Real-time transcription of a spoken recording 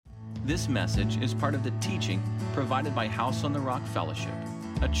This message is part of the teaching provided by House on the Rock Fellowship,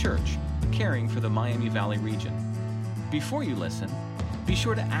 a church caring for the Miami Valley region. Before you listen, be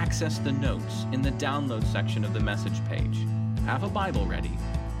sure to access the notes in the download section of the message page. Have a Bible ready.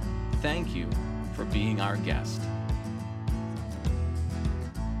 Thank you for being our guest.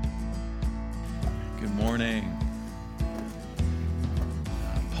 Good morning.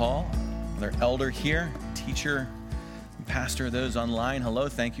 Paul, another elder here, teacher, and pastor of those online. Hello,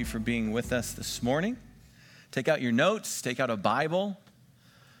 thank you for being with us this morning. Take out your notes, take out a Bible.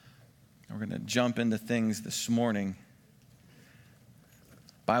 We're going to jump into things this morning.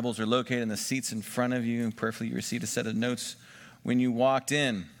 Bibles are located in the seats in front of you. Prayerfully, you received a set of notes when you walked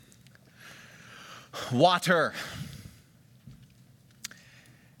in. Water.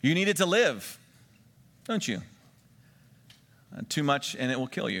 You need it to live, don't you? Too much and it will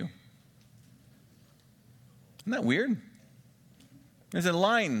kill you. Isn't that weird? There's a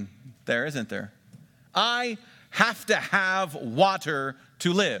line there, isn't there? I have to have water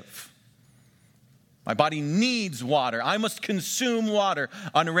to live. My body needs water. I must consume water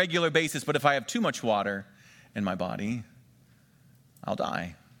on a regular basis, but if I have too much water in my body, I'll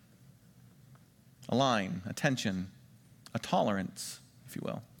die. A line, a tension, a tolerance, if you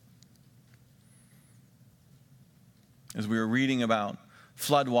will. As we were reading about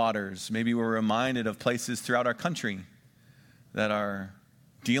floodwaters, maybe we're reminded of places throughout our country that are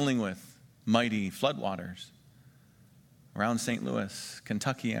dealing with mighty floodwaters. Around St. Louis,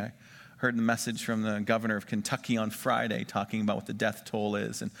 Kentucky, I heard the message from the governor of Kentucky on Friday talking about what the death toll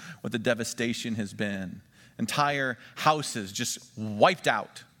is and what the devastation has been. Entire houses just wiped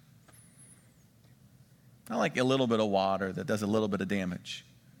out. Not like a little bit of water that does a little bit of damage.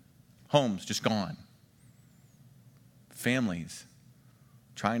 Homes just gone. Families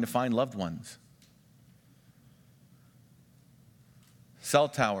trying to find loved ones. Cell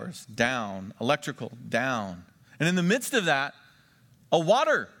towers down, electrical down. And in the midst of that, a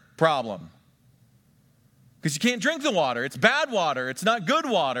water problem. Because you can't drink the water. It's bad water. It's not good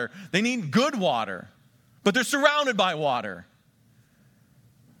water. They need good water. But they're surrounded by water.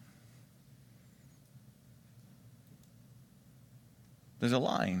 There's a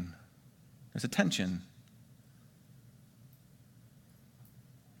line. There's a tension.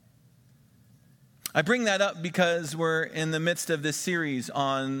 I bring that up because we're in the midst of this series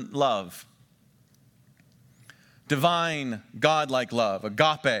on love. Divine, God-like love.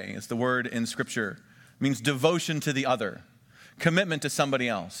 Agape is the word in Scripture. It means devotion to the other. Commitment to somebody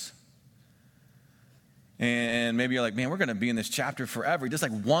else. And maybe you're like, man, we're going to be in this chapter forever. Just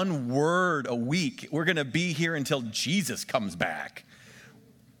like one word a week. We're going to be here until Jesus comes back.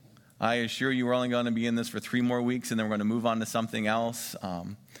 I assure you we're only going to be in this for 3 more weeks, and then we're going to move on to something else.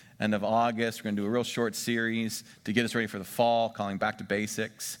 End of August, we're going to do a real short series to get us ready for the fall, calling Back to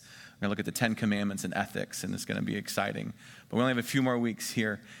Basics. We're going to look at the 10 Commandments and ethics, and it's going to be exciting. But we only have a few more weeks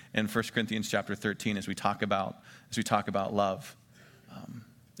here in 1 Corinthians chapter 13 as we talk about love.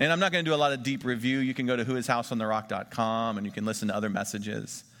 And I'm not going to do a lot of deep review. You can go to whoishouseontherock.com, and you can listen to other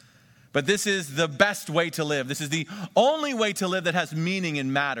messages. But this is the best way to live. This is the only way to live that has meaning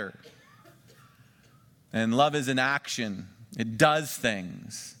and matter. And love is an action. It does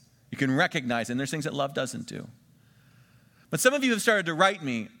things. You can recognize it, and there's things that love doesn't do. But some of you have started to write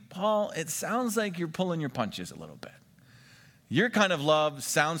me, Paul, it sounds like you're pulling your punches a little bit. Your kind of love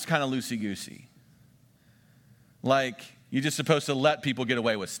sounds kind of loosey-goosey. Like you're just supposed to let people get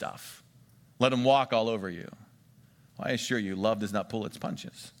away with stuff. Let them walk all over you. Well, I assure you, love does not pull its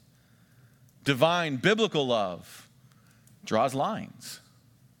punches. Divine, biblical love draws lines.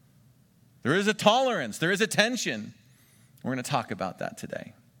 There is a tolerance. There is a tension. We're going to talk about that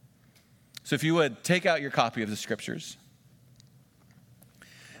today. So if you would, take out your copy of the Scriptures.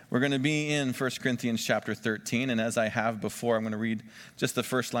 We're going to be in 1 Corinthians chapter 13, and as I have before, I'm going to read just the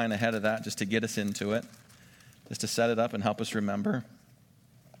first line ahead of that just to get us into it, just to set it up and help us remember.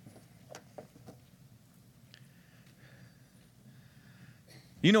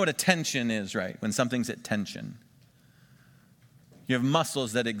 You know what a tension is, right? When something's at tension. You have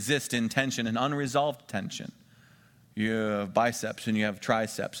muscles that exist in tension and unresolved tension. You have biceps and you have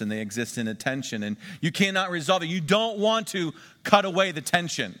triceps, and they exist in a tension, and you cannot resolve it. You don't want to cut away the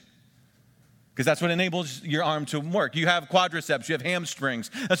tension because that's what enables your arm to work. You have quadriceps, you have hamstrings.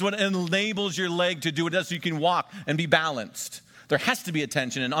 That's what enables your leg to do what it does so you can walk and be balanced. There has to be a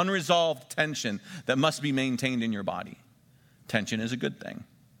tension, an unresolved tension that must be maintained in your body. Tension is a good thing.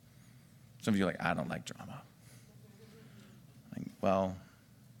 Some of you are like, I don't like drama. Well,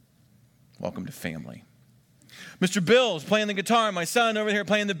 welcome to family. Mr. Bill's playing the guitar. My son over here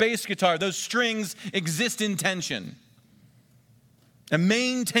playing the bass guitar. Those strings exist in tension. A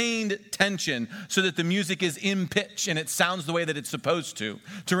maintained tension so that the music is in pitch and it sounds the way that it's supposed to.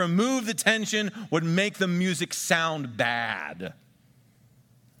 To remove the tension would make the music sound bad.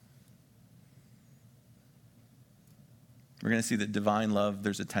 We're going to see that divine love,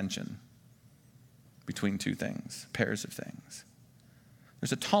 there's a tension between two things, pairs of things.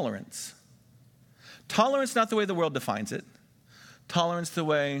 There's a tolerance. Tolerance, not the way the world defines it. Tolerance the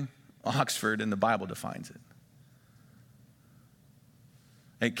way Oxford and the Bible defines it.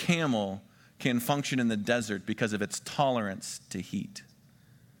 A camel can function in the desert because of its tolerance to heat.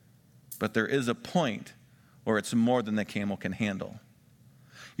 But there is a point where it's more than the camel can handle.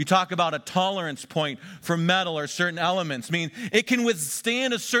 You talk about a tolerance point for metal or certain elements. I mean, it can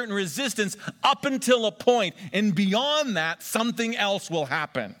withstand a certain resistance up until a point, and beyond that, something else will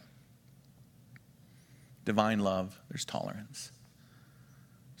happen. Divine love, there's tolerance.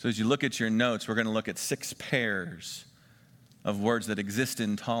 So as you look at your notes, we're going to look at 6 pairs of words that exist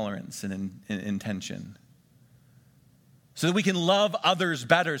in tolerance and in tension. So that we can love others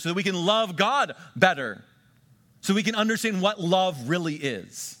better, so that we can love God better, so we can understand what love really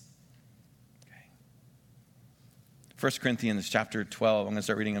is. Okay. 1 Corinthians chapter 12, I'm going to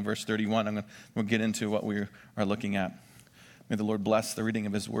start reading in verse 31. We'll get into what we are looking at. May the Lord bless the reading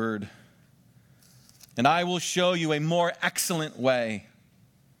of his word. And I will show you a more excellent way.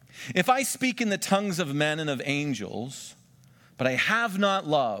 If I speak in the tongues of men and of angels, but I have not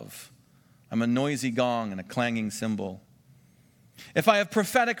love, I'm a noisy gong and a clanging cymbal. If I have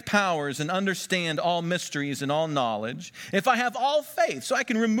prophetic powers and understand all mysteries and all knowledge, if I have all faith so I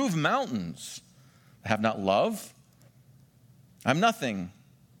can remove mountains, I have not love, I'm nothing.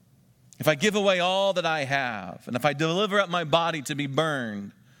 If I give away all that I have, and if I deliver up my body to be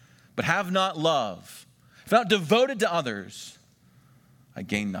burned, but have not love, if I'm not devoted to others, I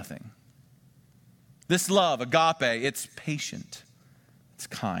gain nothing. This love, agape, it's patient, it's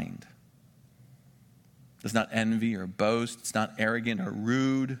kind. Does not envy or boast. It's not arrogant or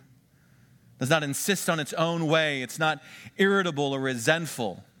rude. Does not insist on its own way. It's not irritable or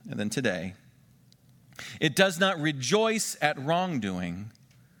resentful. And then today, it does not rejoice at wrongdoing,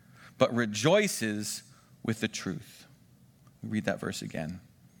 but rejoices with the truth. Read that verse again.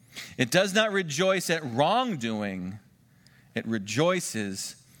 It does not rejoice at wrongdoing. It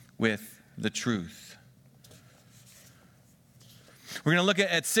rejoices with the truth. We're going to look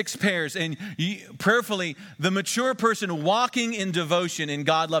at 6 pairs, and prayerfully, the mature person walking in devotion in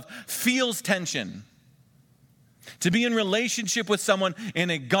God love feels tension. To be in relationship with someone in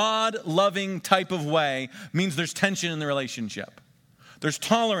a God-loving type of way means there's tension in the relationship. There's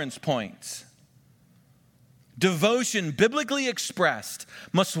tolerance points. Devotion, biblically expressed,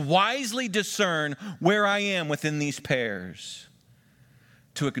 must wisely discern where I am within these pairs.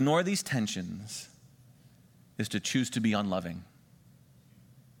 To ignore these tensions is to choose to be unloving.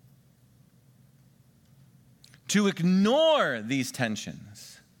 To ignore these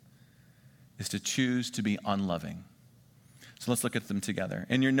tensions is to choose to be unloving. So let's look at them together.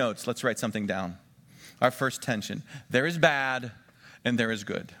 In your notes, let's write something down. Our first tension. There is bad and there is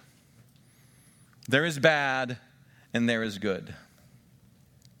good. There is bad and there is good.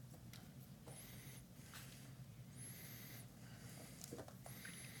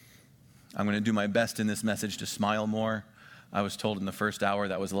 I'm going to do my best in this message to smile more. I was told in the first hour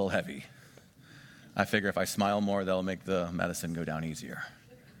that was a little heavy. I figure if I smile more, that'll make the medicine go down easier.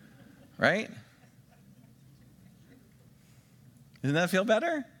 Right? Doesn't that feel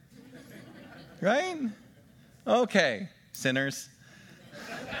better? Right? Okay, sinners.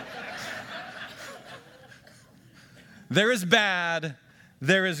 There is bad,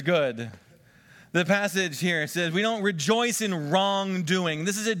 there is good. The passage here says we don't rejoice in wrongdoing.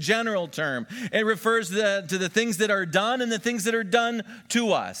 This is a general term. It refers to the things that are done and the things that are done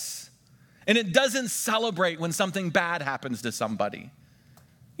to us. And it doesn't celebrate when something bad happens to somebody.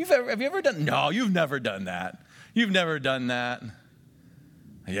 Have you ever done? No, you've never done that. You've never done that.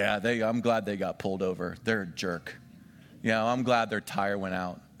 Yeah, I'm glad they got pulled over. They're a jerk. Yeah, I'm glad their tire went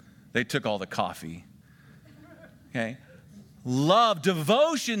out. They took all the coffee. Okay? Love,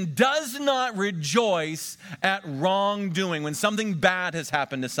 devotion does not rejoice at wrongdoing. When something bad has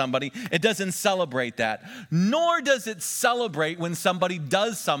happened to somebody, it doesn't celebrate that. Nor does it celebrate when somebody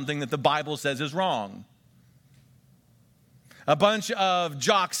does something that the Bible says is wrong. A bunch of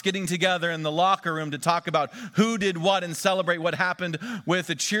jocks getting together in the locker room to talk about who did what and celebrate what happened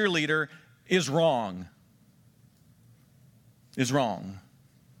with a cheerleader is wrong. Is wrong.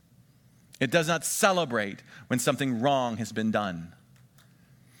 It does not celebrate when something wrong has been done.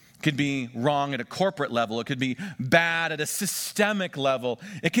 It could be wrong at a corporate level. It could be bad at a systemic level.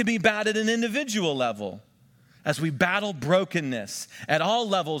 It could be bad at an individual level. as we battle brokenness at all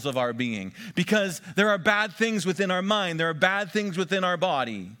levels of our being, because there are bad things within our mind, there are bad things within our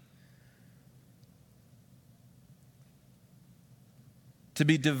body. To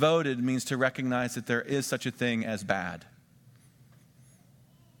be devoted means to recognize that there is such a thing as bad.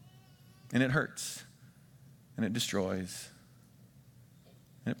 And it hurts, and it destroys,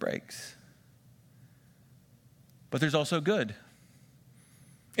 and it breaks. But there's also good.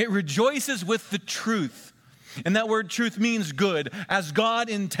 It rejoices with the truth. And that word truth means good, as God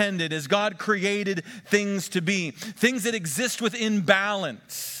intended, as God created things to be. Things that exist within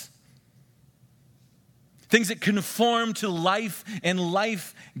balance. Things that conform to life and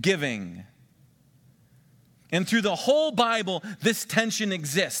life-giving. And through the whole Bible, this tension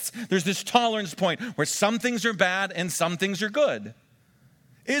exists. There's this tolerance point where some things are bad and some things are good.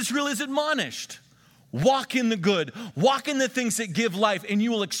 Israel is admonished. Walk in the good. Walk in the things that give life, and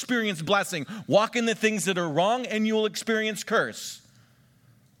you will experience blessing. Walk in the things that are wrong, and you will experience curse.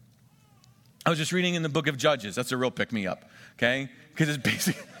 I was just reading in the book of Judges. That's a real pick-me-up, okay? Because it's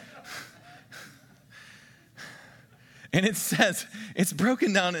basically... And it says, it's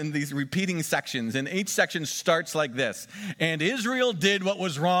broken down in these repeating sections, and each section starts like this. And Israel did what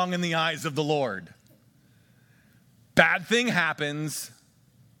was wrong in the eyes of the Lord. Bad thing happens.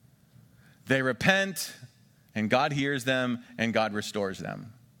 They repent, and God hears them, and God restores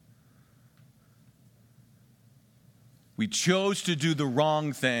them. We chose to do the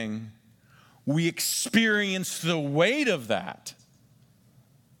wrong thing. We experienced the weight of that.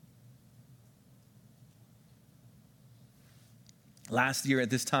 Last year at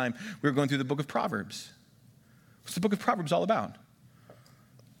this time, we were going through the book of Proverbs. What's the book of Proverbs all about?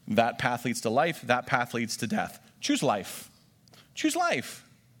 That path leads to life. That path leads to death. Choose life. Choose life.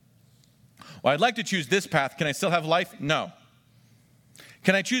 Well, I'd like to choose this path. Can I still have life? No.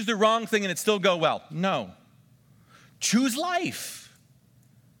 Can I choose the wrong thing and it still go well? No. Choose life.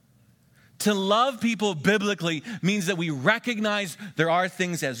 To love people biblically means that we recognize there are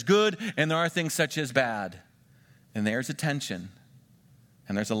things as good and there are things such as bad. And there's a tension.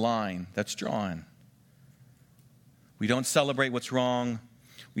 And there's a line that's drawn. We don't celebrate what's wrong.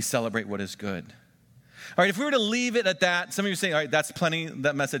 We celebrate what is good. All right, if we were to leave it at that, some of you say, all right, that's plenty.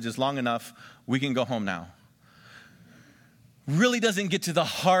 That message is long enough. We can go home now. Really doesn't get to the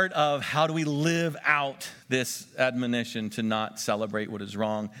heart of how do we live out this admonition to not celebrate what is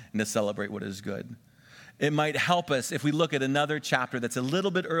wrong and to celebrate what is good. It might help us if we look at another chapter that's a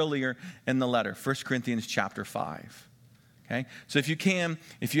little bit earlier in the letter, 1 Corinthians chapter 5. Okay? So if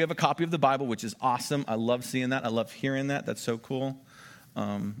you have a copy of the Bible, which is awesome, I love seeing that, I love hearing that, that's so cool.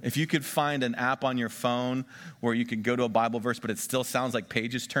 If you could find an app on your phone where you could go to a Bible verse, but it still sounds like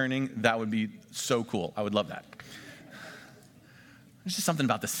pages turning, that would be so cool. I would love that. There's just something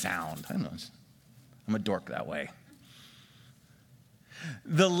about the sound. I don't know. I'm a dork that way.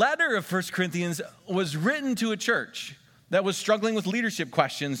 The letter of 1 Corinthians was written to a church that was struggling with leadership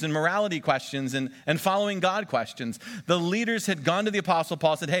questions and morality questions and following God questions. The leaders had gone to the Apostle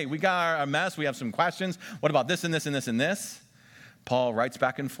Paul and said, hey, we got a mess. We have some questions. What about this and this and this and this? Paul writes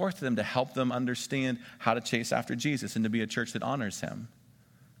back and forth to them to help them understand how to chase after Jesus and to be a church that honors him.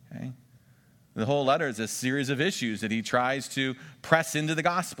 Okay? The whole letter is a series of issues that he tries to press into the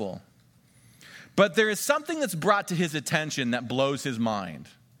gospel. But there is something that's brought to his attention that blows his mind.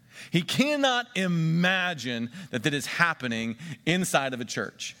 He cannot imagine that is happening inside of a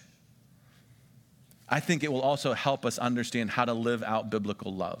church. I think it will also help us understand how to live out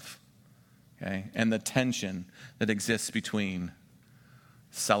biblical love, okay? And the tension that exists between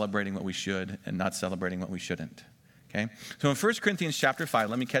celebrating what we should and not celebrating what we shouldn't, okay? So in 1 Corinthians chapter 5,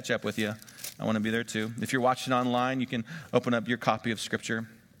 let me catch up with you. I want to be there too. If you're watching online, you can open up your copy of Scripture.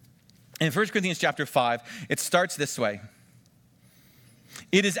 In 1 Corinthians chapter 5, it starts this way.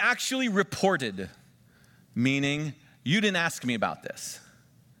 It is actually reported, meaning you didn't ask me about this.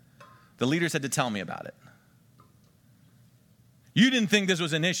 The leaders had to tell me about it. You didn't think this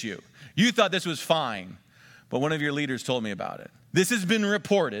was an issue. You thought this was fine, but one of your leaders told me about it. This has been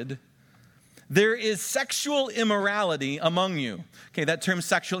reported. There is sexual immorality among you. Okay, that term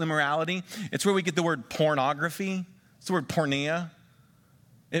sexual immorality, it's where we get the word pornography. It's the word porneia.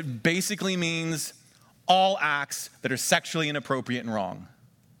 It basically means all acts that are sexually inappropriate and wrong.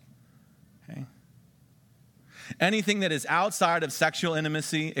 Okay? Anything that is outside of sexual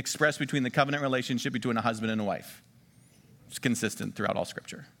intimacy expressed between the covenant relationship between a husband and a wife. It's consistent throughout all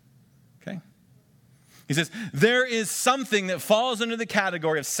Scripture. Okay? He says, there is something that falls under the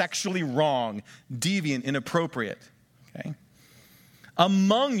category of sexually wrong, deviant, inappropriate. Okay?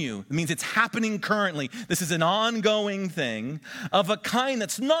 Among you, it means it's happening currently. This is an ongoing thing of a kind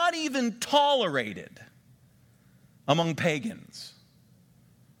that's not even tolerated. among pagans.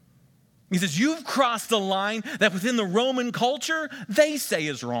 He says, you've crossed the line that within the Roman culture, they say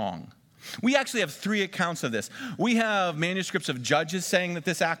is wrong. We actually have 3 accounts of this. We have manuscripts of judges saying that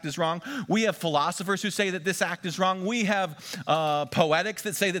this act is wrong. We have philosophers who say that this act is wrong. We have poetics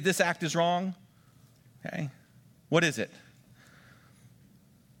that say that this act is wrong. Okay, what is it?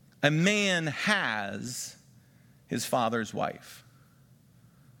 A man has his father's wife.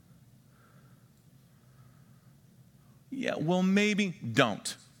 Yeah, well, maybe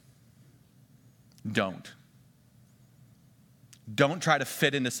don't. Don't try to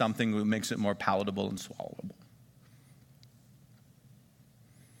fit into something that makes it more palatable and swallowable.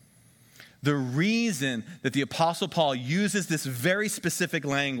 The reason that the Apostle Paul uses this very specific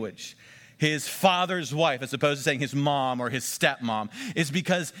language, his father's wife, as opposed to saying his mom or his stepmom, is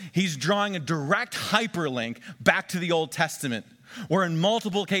because he's drawing a direct hyperlink back to the Old Testament, where in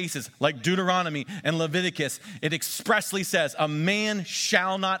multiple cases, like Deuteronomy and Leviticus, it expressly says, a man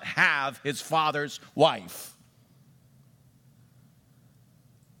shall not have his father's wife.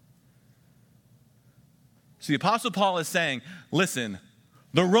 So the Apostle Paul is saying, listen,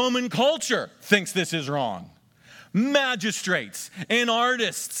 the Roman culture thinks this is wrong. Magistrates and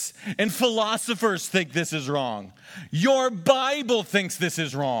artists and philosophers think this is wrong. Your Bible thinks this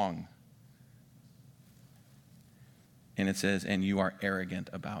is wrong. And it says, and you are arrogant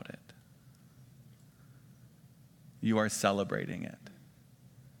about it. You are celebrating it.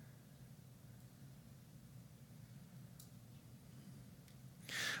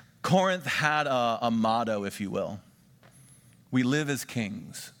 Corinth had a motto, if you will. We live as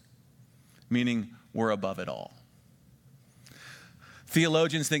kings, meaning we're above it all.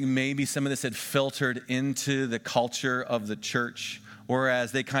 Theologians think maybe some of this had filtered into the culture of the church,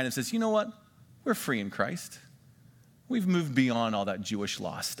 whereas they kind of says, you know what? We're free in Christ. We've moved beyond all that Jewish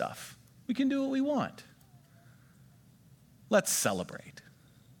law stuff. We can do what we want. Let's celebrate.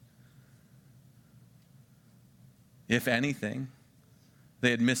 If anything,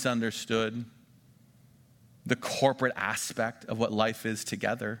 they had misunderstood the corporate aspect of what life is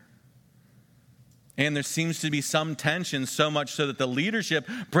together. And there seems to be some tension, so much so that the leadership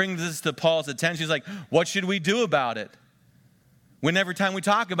brings this to Paul's attention. He's like, what should we do about it? When every time we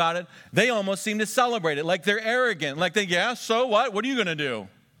talk about it, they almost seem to celebrate it, like they're arrogant, like they, yeah, so what? What are you going to do?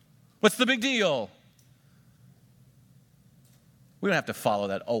 What's the big deal? We don't have to follow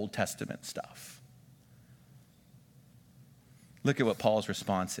that Old Testament stuff. Look at what Paul's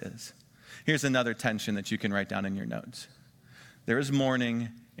response is. Here's another tension that you can write down in your notes. There is mourning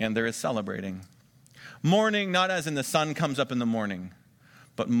and there is celebrating. Mourning not as in the sun comes up in the morning,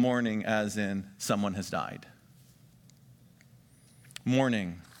 but mourning as in someone has died.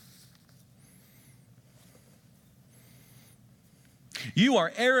 Mourning. You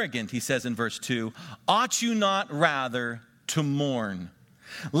are arrogant, he says in verse 2. Ought you not rather to mourn?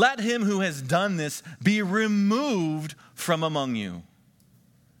 Let him who has done this be removed from among you.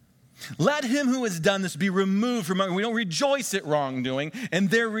 Let him who has done this be removed from among you. We don't rejoice at wrongdoing, and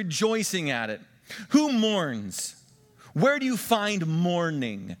they're rejoicing at it. Who mourns? Where do you find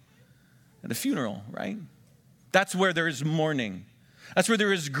mourning? At a funeral, right? That's where there is mourning. That's where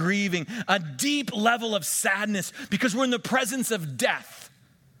there is grieving, a deep level of sadness because we're in the presence of death.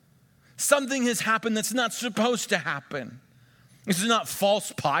 Something has happened that's not supposed to happen. This is not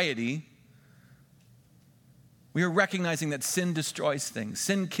false piety. We are recognizing that sin destroys things,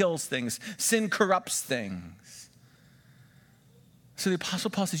 sin kills things, sin corrupts things. So the Apostle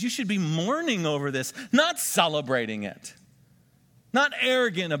Paul says you should be mourning over this, not celebrating it, not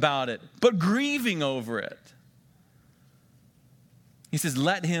arrogant about it, but grieving over it. He says,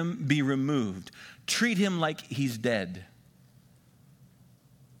 let him be removed. Treat him like he's dead.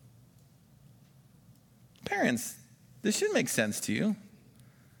 Parents, this should make sense to you.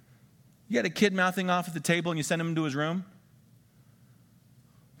 You got a kid mouthing off at the table and you send him into his room?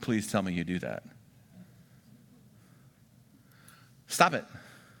 Please tell me you do that. Stop it.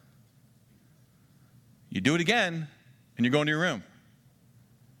 You do it again and you're going to your room.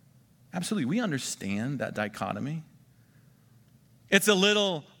 Absolutely, we understand that dichotomy. It's a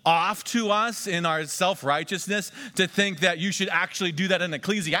little off to us in our self-righteousness to think that you should actually do that at an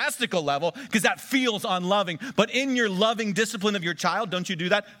ecclesiastical level because that feels unloving. But in your loving discipline of your child, don't you do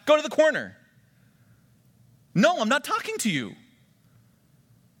that? Go to the corner. No, I'm not talking to you.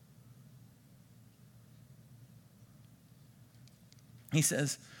 He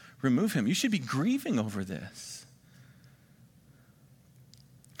says, remove him. You should be grieving over this.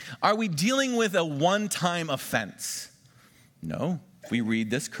 Are we dealing with a one-time offense? No, if we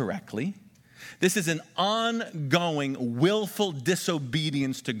read this correctly, this is an ongoing, willful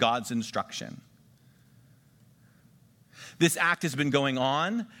disobedience to God's instruction. This act has been going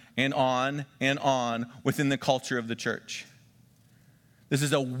on and on and on within the culture of the church. This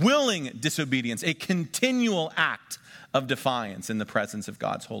is a willing disobedience, a continual act of defiance in the presence of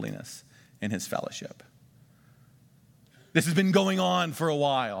God's holiness and his fellowship. This has been going on for a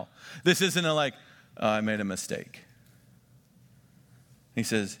while. This isn't a I made a mistake. He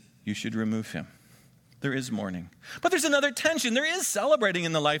says, you should remove him. There is mourning. But there's another tension. There is celebrating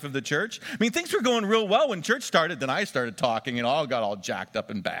in the life of the church. I mean, things were going real well when church started. Then I started talking and all got all jacked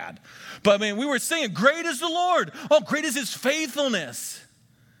up and bad. But we were singing, great is the Lord. Oh, great is his faithfulness.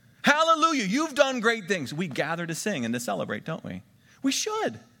 Hallelujah. You've done great things. We gather to sing and to celebrate, don't we? We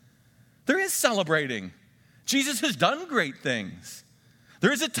should. There is celebrating. Jesus has done great things.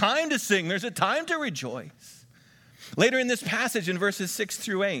 There is a time to sing. There's a time to rejoice. Later in this passage in verses 6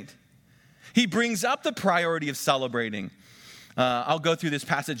 through 8, he brings up the priority of celebrating. I'll go through this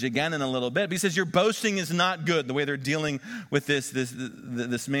passage again in a little bit. But he says, your boasting is not good, the way they're dealing with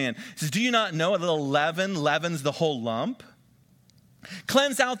this man. He says, do you not know a little leaven leavens the whole lump?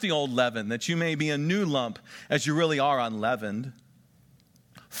 Cleanse out the old leaven, that you may be a new lump, as you really are unleavened.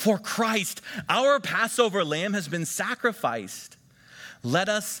 For Christ, our Passover lamb, has been sacrificed. Let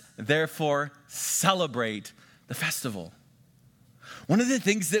us therefore celebrate the festival. One of the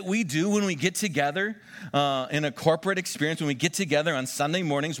things that we do when we get together in a corporate experience, when we get together on Sunday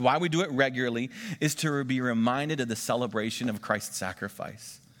mornings, why we do it regularly, is to be reminded of the celebration of Christ's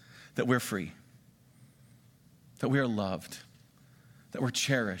sacrifice. That we're free. That we are loved. That we're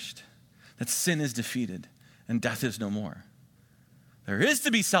cherished. That sin is defeated and death is no more. There is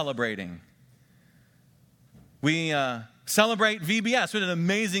to be celebrating. We celebrate VBS. We had an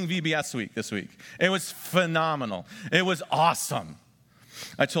amazing VBS week this week. It was phenomenal. It was awesome.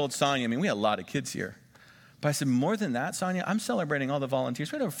 I told Sonia, we had a lot of kids here. But I said, more than that, Sonia, I'm celebrating all the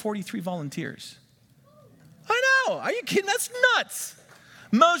volunteers. We had over 43 volunteers. I know. Are you kidding? That's nuts.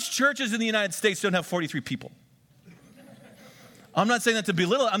 Most churches in the United States don't have 43 people. I'm not saying that to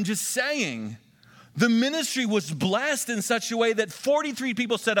belittle. I'm just saying the ministry was blessed in such a way that 43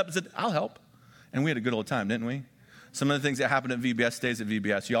 people set up and said, I'll help. And we had a good old time, didn't we? Some of the things that happened at VBS stays at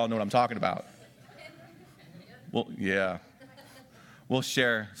VBS. You all know what I'm talking about. Well, yeah. We'll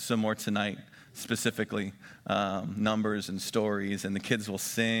share some more tonight, specifically numbers and stories, and the kids will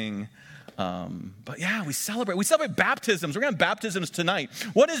sing. But yeah, we celebrate. We celebrate baptisms. We're going to have baptisms tonight.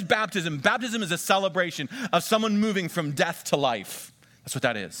 What is baptism? Baptism is a celebration of someone moving from death to life. That's what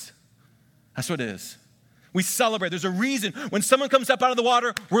that is. That's what it is. We celebrate. There's a reason. When someone comes up out of the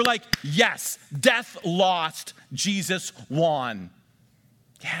water, we're like, yes, death lost. Jesus won.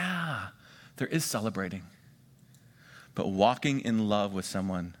 Yeah, there is celebrating. But walking in love with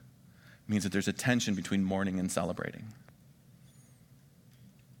someone means that there's a tension between mourning and celebrating.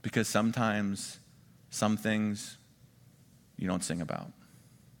 Because sometimes some things you don't sing about.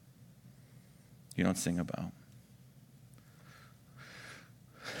 You don't sing about.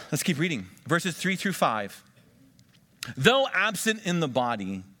 Let's keep reading. Verses 3 through 5. Though absent in the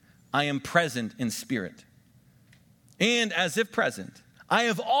body, I am present in spirit. And as if present, I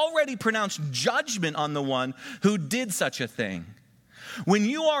have already pronounced judgment on the one who did such a thing. When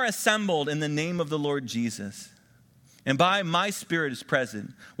you are assembled in the name of the Lord Jesus, and by my spirit is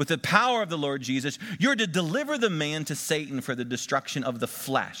present, with the power of the Lord Jesus, you're to deliver the man to Satan for the destruction of the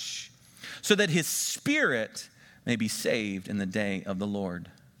flesh, so that his spirit may be saved in the day of the Lord.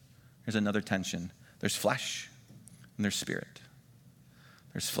 There's another tension. There's flesh and there's spirit.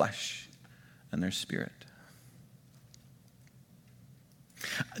 There's flesh and there's spirit.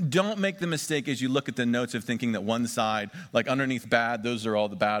 Don't make the mistake as you look at the notes of thinking that one side, like underneath bad, those are all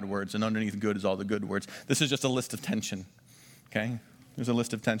the bad words, and underneath good is all the good words. This is just a list of tension, okay? There's a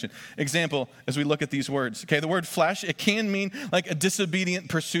list of tension. Example, as we look at these words, okay, the word flesh, it can mean like a disobedient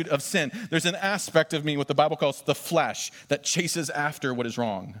pursuit of sin. There's an aspect of me, what the Bible calls the flesh, that chases after what is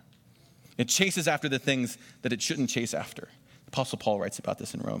wrong. It chases after the things that it shouldn't chase after. Apostle Paul writes about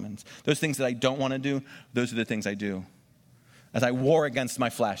this in Romans. Those things that I don't want to do, those are the things I do. As I war against my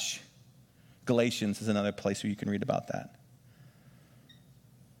flesh. Galatians is another place where you can read about that.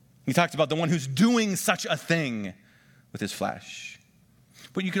 He talks about the one who's doing such a thing with his flesh.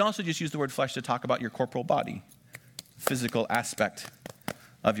 But you can also just use the word flesh to talk about your corporal body, physical aspect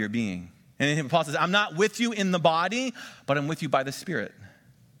of your being. And Paul says, I'm not with you in the body, but I'm with you by the Spirit.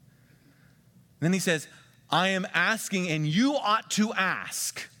 And then he says, I am asking, and you ought to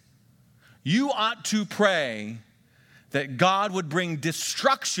ask. You ought to pray that God would bring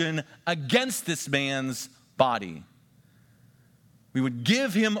destruction against this man's body. We would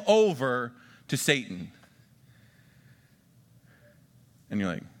give him over to Satan. And you're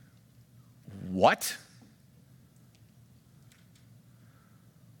like, what?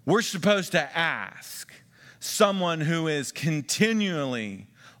 We're supposed to ask someone who is continually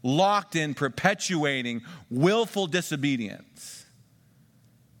locked in perpetuating willful disobedience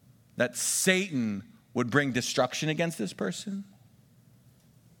that Satan would bring destruction against this person?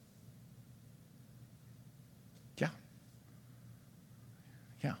 Yeah.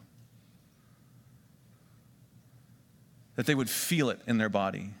 Yeah. That they would feel it in their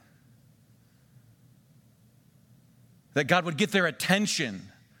body. That God would get their attention.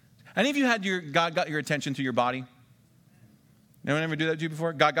 Any of you had God got your attention through your body? Anyone ever do that to you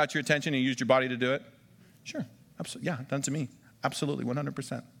before? God got your attention and you used your body to do it? Sure. Absolutely. Yeah, done to me. Absolutely,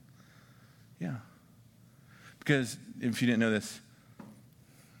 100%. Yeah. Because if you didn't know this,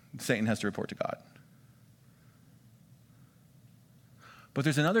 Satan has to report to God. But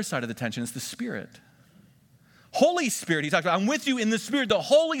there's another side of the tension. It's the Spirit. Holy Spirit, he talks about, I'm with you in the Spirit, the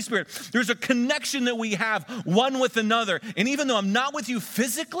Holy Spirit. There's a connection that we have one with another. And even though I'm not with you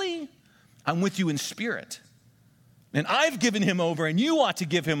physically, I'm with you in spirit. And I've given him over, and you ought to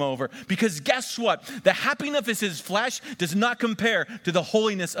give him over. Because guess what? The happiness of his flesh does not compare to the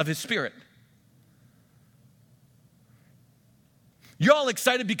holiness of his spirit. You're all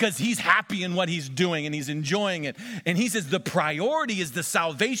excited because he's happy in what he's doing and he's enjoying it. And he says the priority is the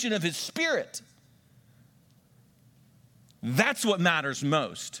salvation of his spirit. That's what matters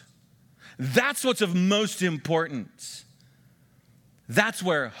most. That's what's of most importance. That's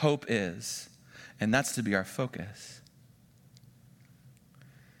where hope is. And that's to be our focus.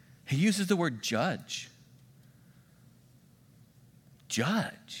 He uses the word judge.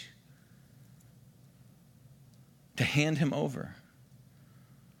 Judge. To hand him over.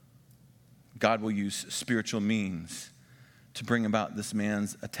 God will use spiritual means to bring about this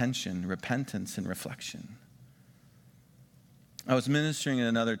man's attention, repentance, and reflection. I was ministering in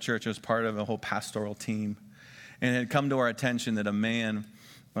another church. I was part of a whole pastoral team. And it had come to our attention that a man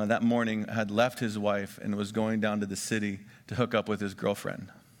that morning had left his wife and was going down to the city to hook up with his girlfriend.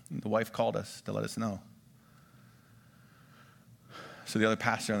 And the wife called us to let us know. So the other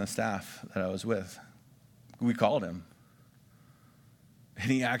pastor on the staff that I was with, we called him.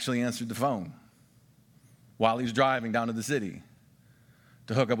 And he actually answered the phone while he was driving down to the city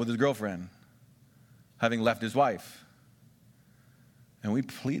to hook up with his girlfriend, having left his wife. And we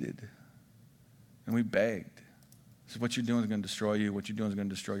pleaded and we begged. So what you're doing is going to destroy you. What you're doing is going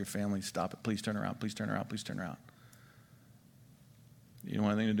to destroy your family. Stop it. Please turn around. Please turn around. Please turn around. You don't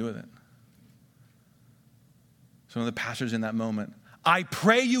want anything to do with it. So one of the pastors in that moment, I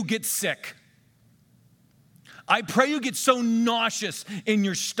pray you get sick. I pray you get so nauseous in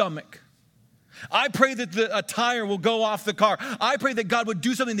your stomach. I pray that a tire will go off the car. I pray that God would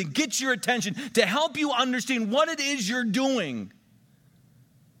do something to get your attention, to help you understand what it is you're doing.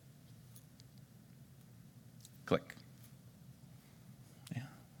 Click.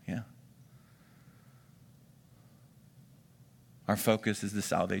 Yeah. Our focus is the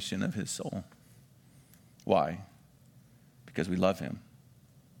salvation of his soul. Why? Because we love him.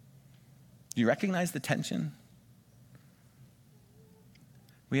 Do you recognize the tension?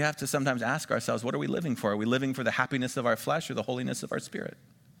 We have to sometimes ask ourselves, what are we living for? Are we living for the happiness of our flesh or the holiness of our spirit?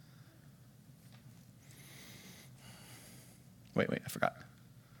 Wait, I forgot.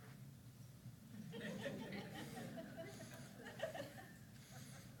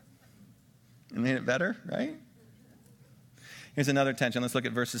 It made it better, right? Here's another tension. Let's look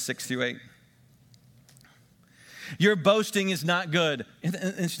at verses 6 through 8. Your boasting is not good.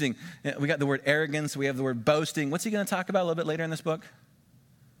 Interesting. We got the word arrogance. We have the word boasting. What's he going to talk about a little bit later in this book?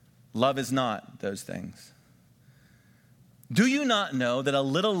 Love is not those things. Do you not know that a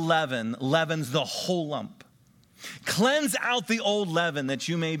little leaven leavens the whole lump? Cleanse out the old leaven that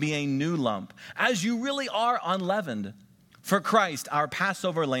you may be a new lump, as you really are unleavened. For Christ, our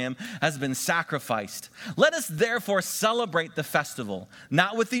Passover lamb, has been sacrificed. Let us therefore celebrate the festival,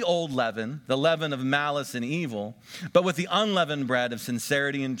 not with the old leaven, the leaven of malice and evil, but with the unleavened bread of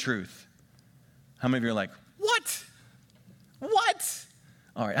sincerity and truth. How many of you are like, what? What?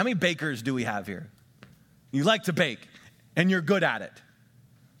 All right, how many bakers do we have here? You like to bake, and you're good at it.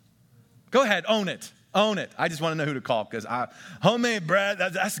 Go ahead, own it. Own it. I just want to know who to call, because homemade bread,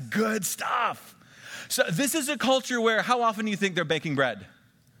 that's good stuff. So this is a culture where, how often do you think they're baking bread?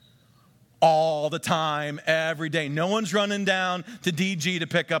 All the time, every day. No one's running down to DG to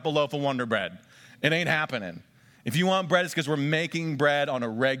pick up a loaf of Wonder Bread. It ain't happening. If you want bread, it's because we're making bread on a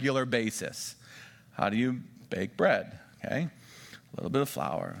regular basis. How do you bake bread? Okay, a little bit of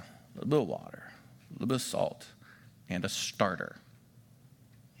flour, a little bit of water, a little bit of salt, and a starter.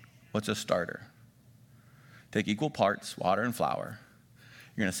 What's a starter? Take equal parts, water and flour.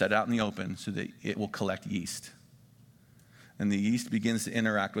 You're going to set it out in the open so that it will collect yeast. and the yeast begins to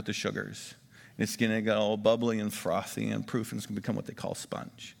interact with the sugars. And it's going to get all bubbly and frothy and proof, and it's going to become what they call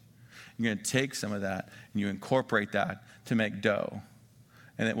sponge. You're going to take some of that, and you incorporate that to make dough,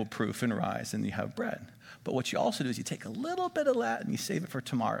 and it will proof and rise, and you have bread. But what you also do is you take a little bit of that, and you save it for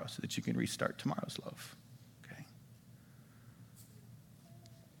tomorrow so that you can restart tomorrow's loaf. Okay?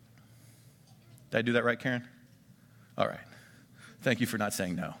 Did I do that right, Karen? All right. Thank you for not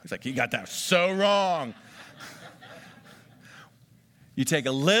saying no. It's like, you got that so wrong. You take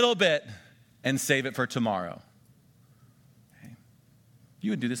a little bit and save it for tomorrow. Okay?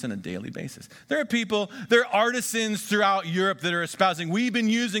 You would do this on a daily basis. There are artisans throughout Europe that are espousing, we've been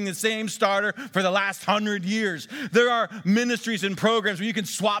using the same starter for the last 100 years. There are ministries and programs where you can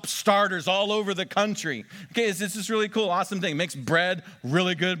swap starters all over the country. Okay, it's this really cool, awesome thing. It makes bread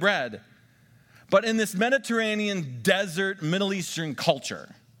really good bread. But in this Mediterranean, desert, Middle Eastern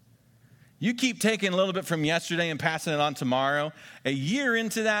culture, you keep taking a little bit from yesterday and passing it on tomorrow. A year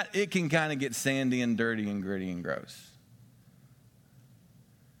into that, it can kind of get sandy and dirty and gritty and gross.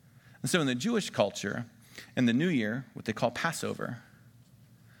 And so in the Jewish culture, in the new year, what they call Passover,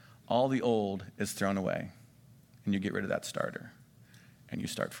 all the old is thrown away. And you get rid of that starter. And you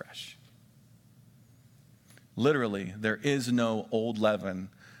start fresh. Literally, there is no old leaven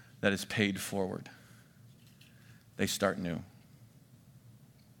that is paid forward. They start new.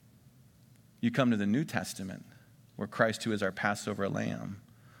 You come to the New Testament, where Christ, who is our Passover lamb,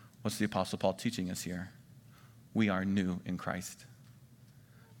 what's the Apostle Paul teaching us here? We are new in Christ.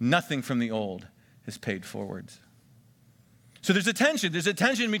 Nothing from the old is paid forward. So there's a tension. There's a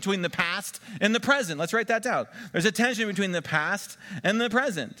tension between the past and the present. Let's write that down. There's a tension between the past and the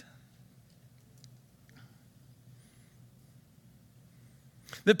present.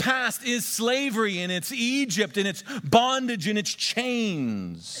 The past is slavery, and it's Egypt, and it's bondage, and it's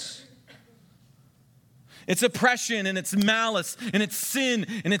chains. It's oppression, and it's malice, and it's sin,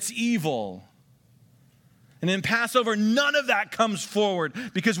 and it's evil. And in Passover, none of that comes forward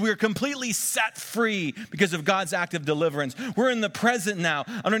because we are completely set free because of God's act of deliverance. We're in the present now,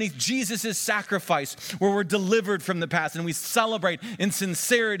 underneath Jesus' sacrifice, where we're delivered from the past, and we celebrate in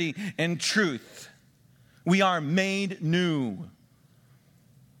sincerity and truth. We are made new.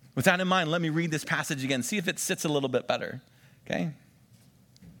 With that in mind, let me read this passage again. See if it sits a little bit better, okay?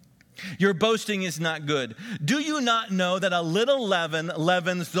 Your boasting is not good. Do you not know that a little leaven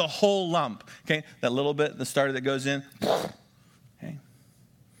leavens the whole lump? Okay, that little bit, the starter that goes in. Okay.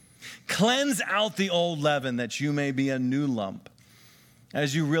 Cleanse out the old leaven that you may be a new lump,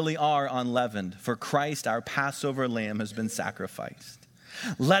 as you really are unleavened. For Christ, our Passover lamb, has been sacrificed.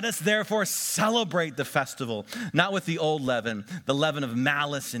 Let us therefore celebrate the festival, not with the old leaven, the leaven of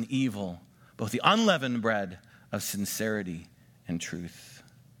malice and evil, but with the unleavened bread of sincerity and truth.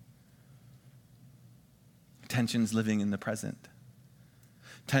 Tension's living in the present.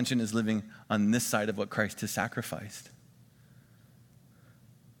 Tension is living on this side of what Christ has sacrificed.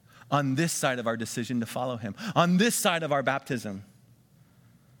 On this side of our decision to follow him. On this side of our baptism.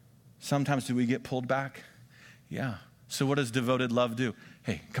 Sometimes do we get pulled back? Yeah. So what does devoted love do?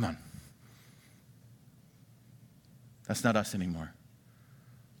 Hey, come on. That's not us anymore.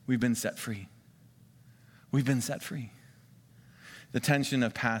 We've been set free. We've been set free. The tension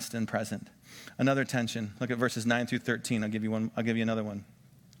of past and present. Another tension. Look at verses 9 through 13. I'll give you another one.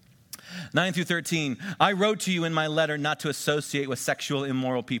 9 through 13. I wrote to you in my letter not to associate with sexually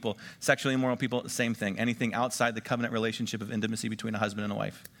immoral people. Sexually immoral people, same thing. Anything outside the covenant relationship of intimacy between a husband and a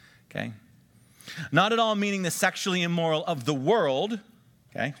wife. Okay? Not at all meaning the sexually immoral of the world.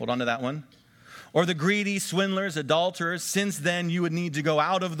 Okay, hold on to that one. Or the greedy, swindlers, adulterers. Since then you would need to go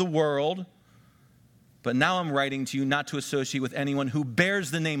out of the world. But now I'm writing to you not to associate with anyone who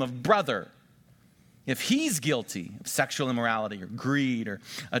bears the name of brother. If he's guilty of sexual immorality or greed or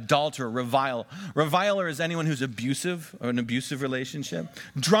adulterer, reviler is anyone who's abusive or an abusive relationship.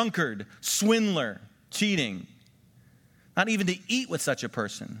 Drunkard, swindler, cheating. Not even to eat with such a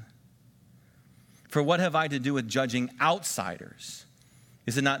person. For what have I to do with judging outsiders?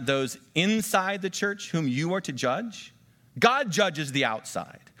 Is it not those inside the church whom you are to judge? God judges the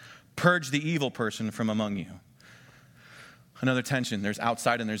outside. Purge the evil person from among you. Another tension. There's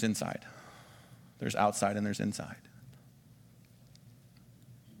outside and there's inside. There's outside and there's inside.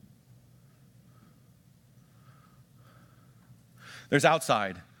 There's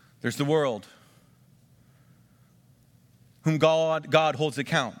outside. There's the world, whom God holds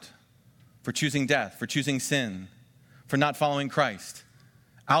account for choosing death, for choosing sin, for not following Christ.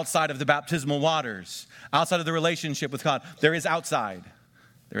 Outside of the baptismal waters, outside of the relationship with God, there is outside.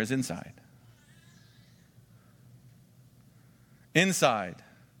 There is inside. Inside.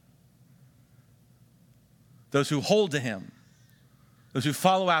 Those who hold to him, those who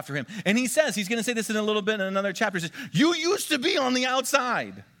follow after him. And he says, he's going to say this in a little bit in another chapter. He says, you used to be on the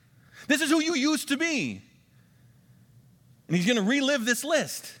outside. This is who you used to be. And he's going to relive this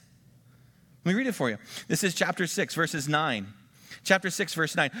list. Let me read it for you. This is chapter 6, verses 9. Chapter 6,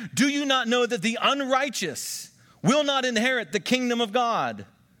 verse 9. Do you not know that the unrighteous will not inherit the kingdom of God?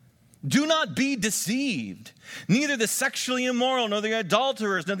 Do not be deceived. Neither the sexually immoral, nor the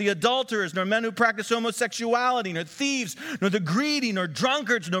adulterers, nor men who practice homosexuality, nor thieves, nor the greedy, nor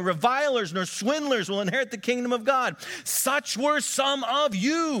drunkards, nor revilers, nor swindlers will inherit the kingdom of God. Such were some of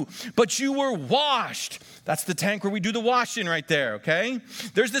you, but you were washed. That's the tank where we do the washing right there, okay?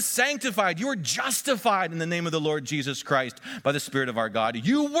 There's the sanctified. You were justified in the name of the Lord Jesus Christ by the Spirit of our God.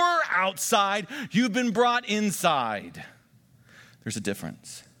 You were outside. You've been brought inside. There's a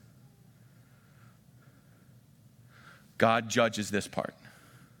difference. God judges this part.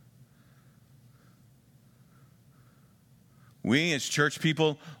 We as church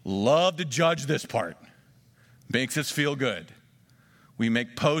people love to judge this part. Makes us feel good. We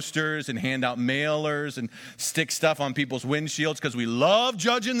make posters and hand out mailers and stick stuff on people's windshields because we love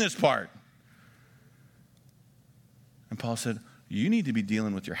judging this part. And Paul said, you need to be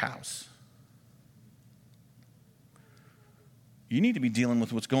dealing with your house. You need to be dealing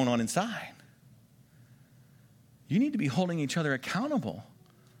with what's going on inside. You need to be holding each other accountable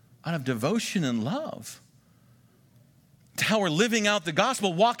out of devotion and love to how we're living out the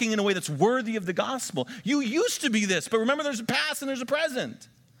gospel, walking in a way that's worthy of the gospel. You used to be this, but remember there's a past and there's a present.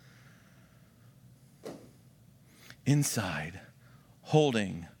 Inside,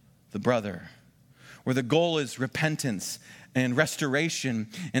 holding the brother, where the goal is repentance and restoration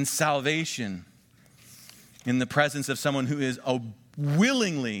and salvation in the presence of someone who is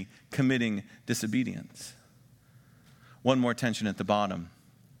willingly committing disobedience. One more tension at the bottom.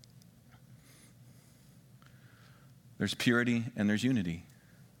 There's purity and there's unity.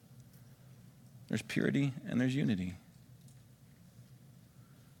 There's purity and there's unity.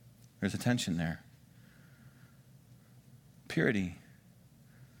 There's a tension there. Purity,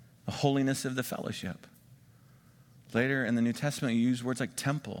 the holiness of the fellowship. Later in the New Testament, you use words like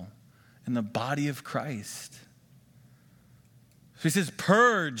temple and the body of Christ. So he says,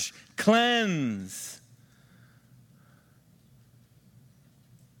 purge, cleanse.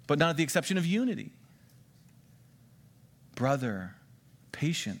 But not at the exception of unity. Brother,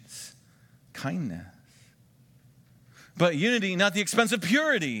 patience, kindness. But unity, not the expense of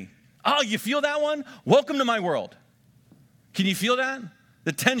purity. Oh, you feel that one? Welcome to my world. Can you feel that?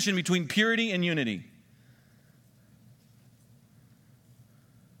 The tension between purity and unity.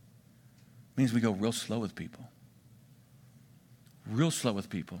 Means we go real slow with people. Real slow with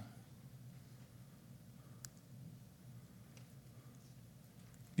people.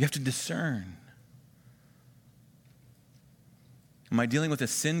 You have to discern. Am I dealing with a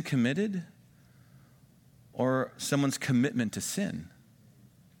sin committed or someone's commitment to sin?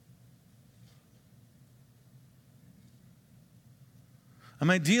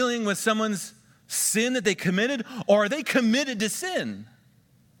 Am I dealing with someone's sin that they committed, or are they committed to sin?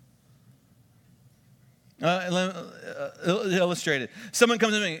 Illustrate it. Someone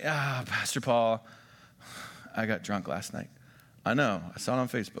comes to me, Pastor Paul, I got drunk last night. I know. I saw it on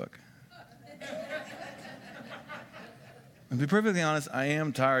Facebook. To be perfectly honest, I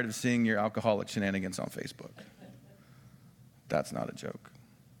am tired of seeing your alcoholic shenanigans on Facebook. That's not a joke.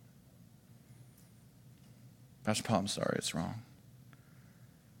 Pastor Paul, I'm sorry. It's wrong.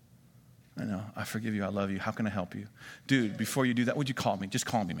 I know. I forgive you. I love you. How can I help you? Dude, before you do that, would you call me? Just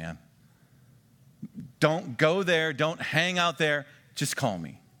call me, man. Don't go there. Don't hang out there. Just call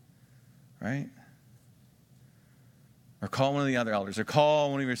me. Right? Or call one of the other elders, or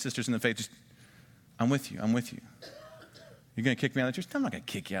call one of your sisters in the faith. Just, I'm with you. I'm with you. You're going to kick me out of the church? I'm not going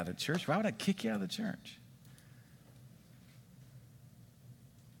to kick you out of the church. Why would I kick you out of the church?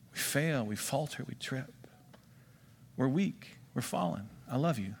 We fail. We falter. We trip. We're weak. We're fallen. I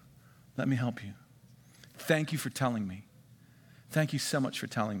love you. Let me help you. Thank you for telling me. Thank you so much for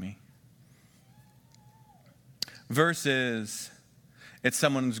telling me. Versus, it's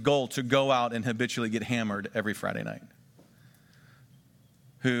someone's goal to go out and habitually get hammered every Friday night,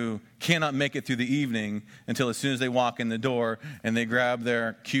 who cannot make it through the evening until as soon as they walk in the door and they grab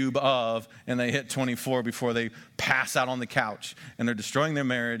their cube of and they hit 24 before they pass out on the couch, and they're destroying their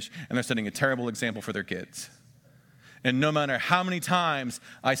marriage and they're setting a terrible example for their kids. And no matter how many times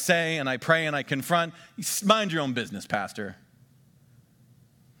I say and I pray and I confront, mind your own business, Pastor.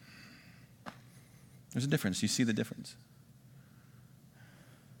 There's a difference. You see the difference.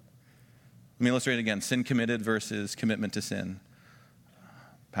 Let me illustrate it again. Sin committed versus commitment to sin.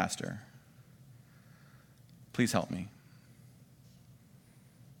 Pastor, please help me.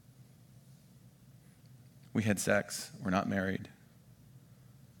 We had sex. We're not married.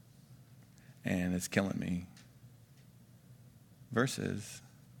 And it's killing me. Versus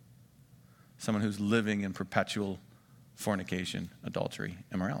someone who's living in perpetual fornication, adultery,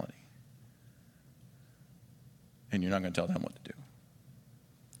 immorality. And you're not going to tell them what to do.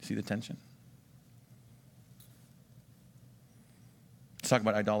 See the tension? Let's talk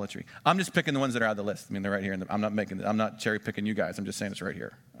about idolatry. I'm just picking the ones that are out of the list. I mean, they're right here. I'm not cherry picking you guys. I'm just saying it's right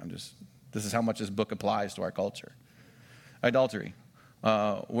here. This is how much this book applies to our culture. Idolatry.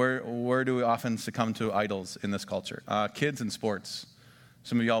 Where do we often succumb to idols in this culture? Kids and sports.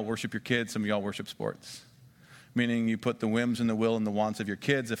 Some of y'all worship your kids. Some of y'all worship sports. Meaning you put the whims and the will and the wants of your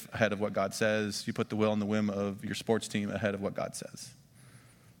kids ahead of what God says. You put the will and the whim of your sports team ahead of what God says.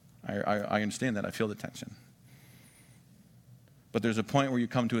 I understand that. I feel the tension. But there's a point where you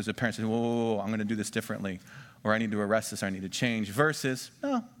come to as a parent and say, whoa, I'm going to do this differently. Or I need to arrest this, or I need to change. Versus,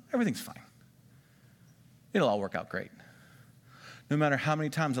 no, everything's fine. It'll all work out great. No matter how many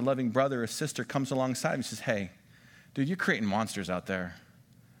times a loving brother or sister comes alongside me and says, hey, dude, you're creating monsters out there.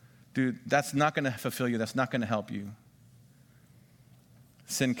 Dude, that's not going to fulfill you. That's not going to help you.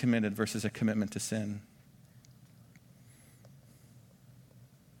 Sin committed versus a commitment to sin.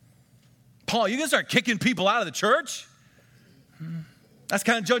 Paul, you gonna start kicking people out of the church? That's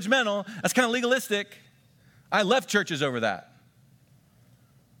kind of judgmental. That's kind of legalistic. I left churches over that.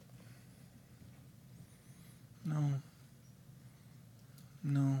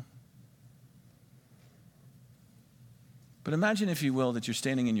 No. But imagine, if you will, that you're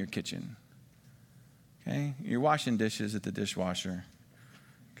standing in your kitchen. Okay? You're washing dishes at the dishwasher.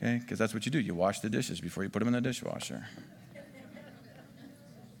 Okay? Because that's what you do. You wash the dishes before you put them in the dishwasher.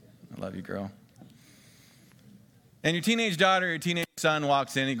 I love you, girl. And your teenage daughter, your teenage son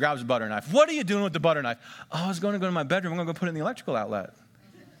walks in, he grabs a butter knife. What are you doing with the butter knife? Oh, I was going to go to my bedroom. I'm going to go put it in the electrical outlet.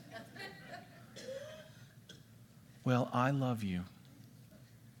 Well, I love you.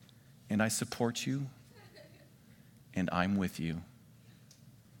 And I support you. And I'm with you.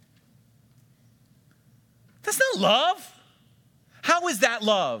 That's not love. How is that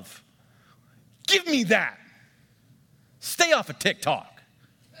love? Give me that. Stay off of TikTok.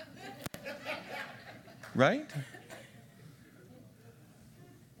 Right?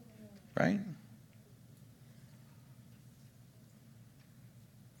 Right?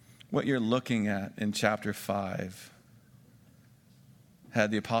 What you're looking at in chapter 5,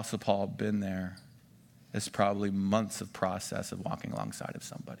 had the Apostle Paul been there, is probably months of process of walking alongside of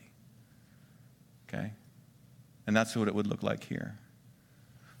somebody. Okay? And that's what it would look like here.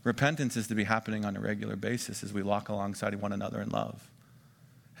 Repentance is to be happening on a regular basis as we walk alongside one another in love.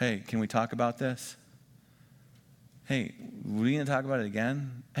 Hey, can we talk about this? Hey, we need to talk about it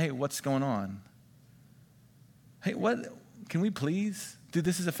again? Hey, what's going on? Hey, what? Can we please? Dude,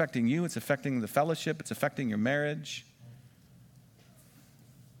 this is affecting you. It's affecting the fellowship. It's affecting your marriage.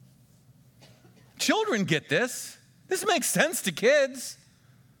 Children get this. This makes sense to kids,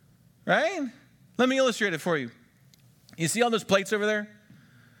 right? Let me illustrate it for you. You see all those plates over there?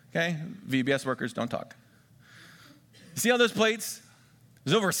 Okay, VBS workers, don't talk. You see all those plates?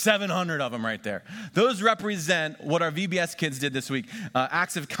 There's over 700 of them right there. Those represent what our VBS kids did this week.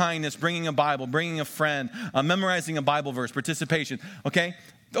 Acts of kindness, bringing a Bible, bringing a friend, memorizing a Bible verse, participation. Okay?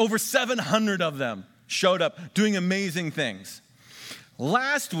 Over 700 of them showed up doing amazing things.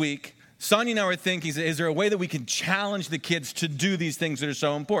 Last week, Sonia and I were thinking, is there a way that we can challenge the kids to do these things that are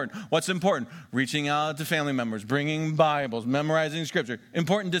so important? What's important? Reaching out to family members, bringing Bibles, memorizing Scripture.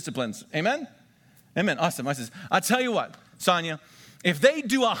 Important disciplines. Amen? Amen. Awesome. I'll tell you what, Sonia, if they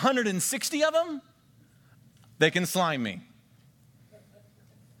do 160 of them, they can slime me.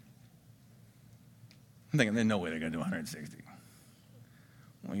 I'm thinking, there's no way they're going to do 160.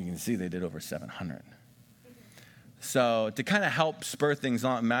 Well, you can see they did over 700. So to kind of help spur things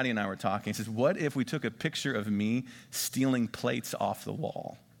on, Maddie and I were talking. He says, what if we took a picture of me stealing plates off the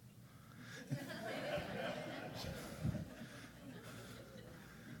wall?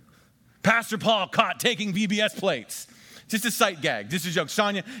 Pastor Paul caught taking VBS plates. Just a sight gag. Just a joke.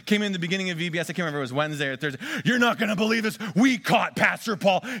 Sonia came in the beginning of VBS. I can't remember if it was Wednesday or Thursday. You're not going to believe this. We caught Pastor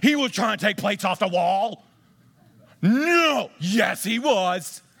Paul. He was trying to take plates off the wall. No. Yes, he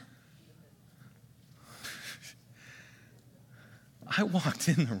was. I walked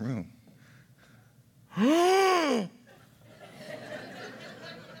in the room.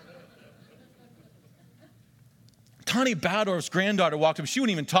 Tani Bowdorf's granddaughter walked up. She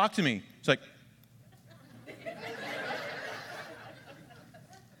wouldn't even talk to me. She's like,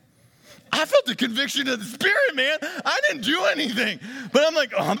 I felt the conviction of the Spirit, man. I didn't do anything. But I'm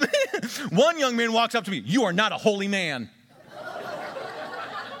like, oh, man. One young man walks up to me. You are not a holy man.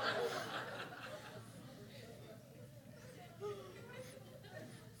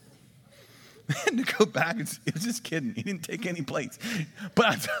 And to go back, it was just kidding. He didn't take any plates.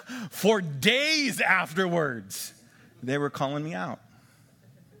 But for days afterwards, they were calling me out.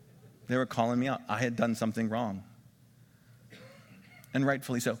 They were calling me out. I had done something wrong. And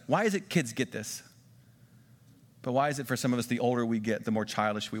rightfully so. Why is it kids get this? But why is it for some of us, the older we get, the more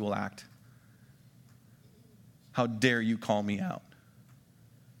childish we will act? How dare you call me out?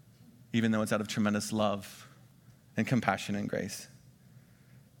 Even though it's out of tremendous love and compassion and grace.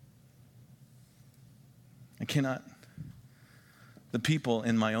 I cannot. The people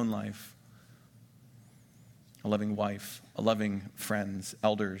in my own life, a loving wife, a loving friends,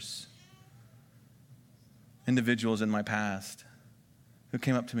 elders, individuals in my past who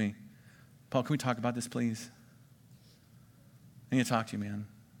came up to me, Paul, can we talk about this, please? I need to talk to you, man.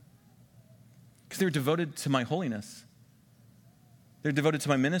 Because they're devoted to my holiness. They're devoted to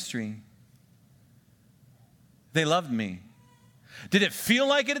my ministry. They loved me. Did it feel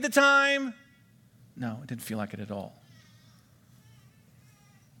like it at the time? No, it didn't feel like it at all.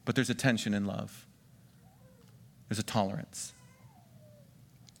 But there's a tension in love. There's a tolerance.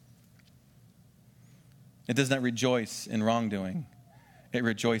 It does not rejoice in wrongdoing. It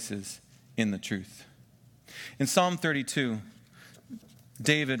rejoices in the truth. In Psalm 32,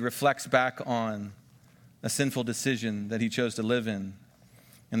 David reflects back on a sinful decision that he chose to live in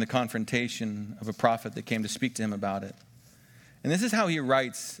and the confrontation of a prophet that came to speak to him about it. And this is how he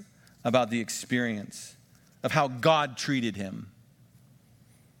writes about the experience of how God treated him.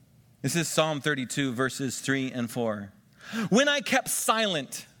 This is Psalm 32, verses 3 and 4. When I kept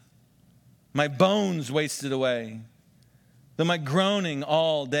silent, my bones wasted away, though my groaning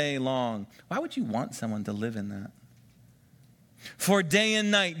all day long. Why would you want someone to live in that? For day and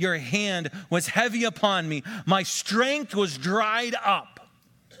night your hand was heavy upon me. My strength was dried up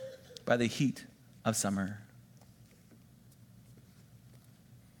by the heat of summer.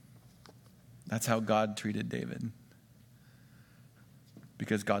 That's how God treated David.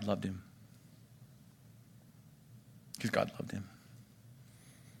 Because God loved him. Because God loved him.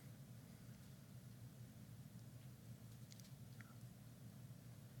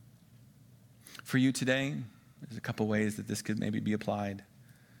 For you today, there's a couple ways that this could maybe be applied.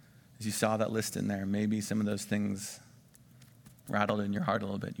 As you saw that list in there, maybe some of those things rattled in your heart a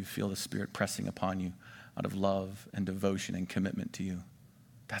little bit. You feel the Spirit pressing upon you out of love and devotion and commitment to you.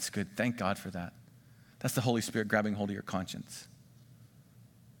 That's good. Thank God for that. That's the Holy Spirit grabbing hold of your conscience.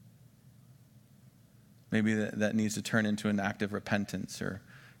 Maybe that needs to turn into an act of repentance, or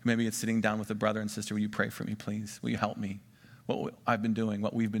maybe it's sitting down with a brother and sister. Will you pray for me, please? Will you help me? What I've been doing,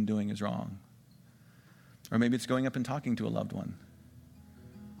 what we've been doing is wrong. Or maybe it's going up and talking to a loved one.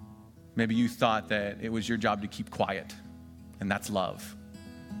 Maybe you thought that it was your job to keep quiet, and that's love.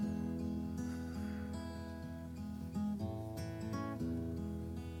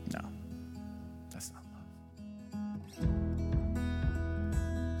 No, that's not love.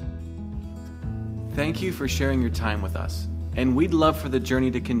 Thank you for sharing your time with us, and we'd love for the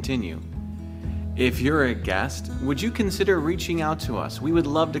journey to continue. If you're a guest, would you consider reaching out to us? We would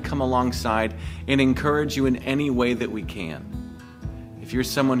love to come alongside and encourage you in any way that we can. If you're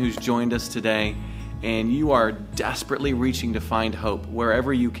someone who's joined us today and you are desperately reaching to find hope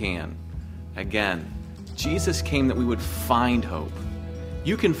wherever you can, again, Jesus came that we would find hope.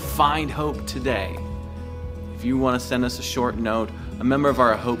 You can find hope today. If you want to send us a short note, a member of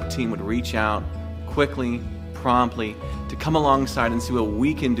our Hope team would reach out quickly, promptly, to come alongside and see what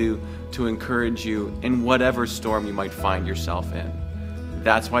we can do to encourage you in whatever storm you might find yourself in.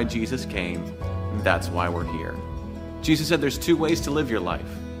 That's why Jesus came. That's why we're here. Jesus said there's two ways to live your life.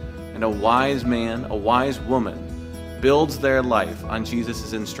 And a wise man, a wise woman, builds their life on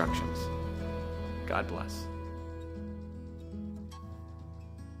Jesus' instructions. God bless.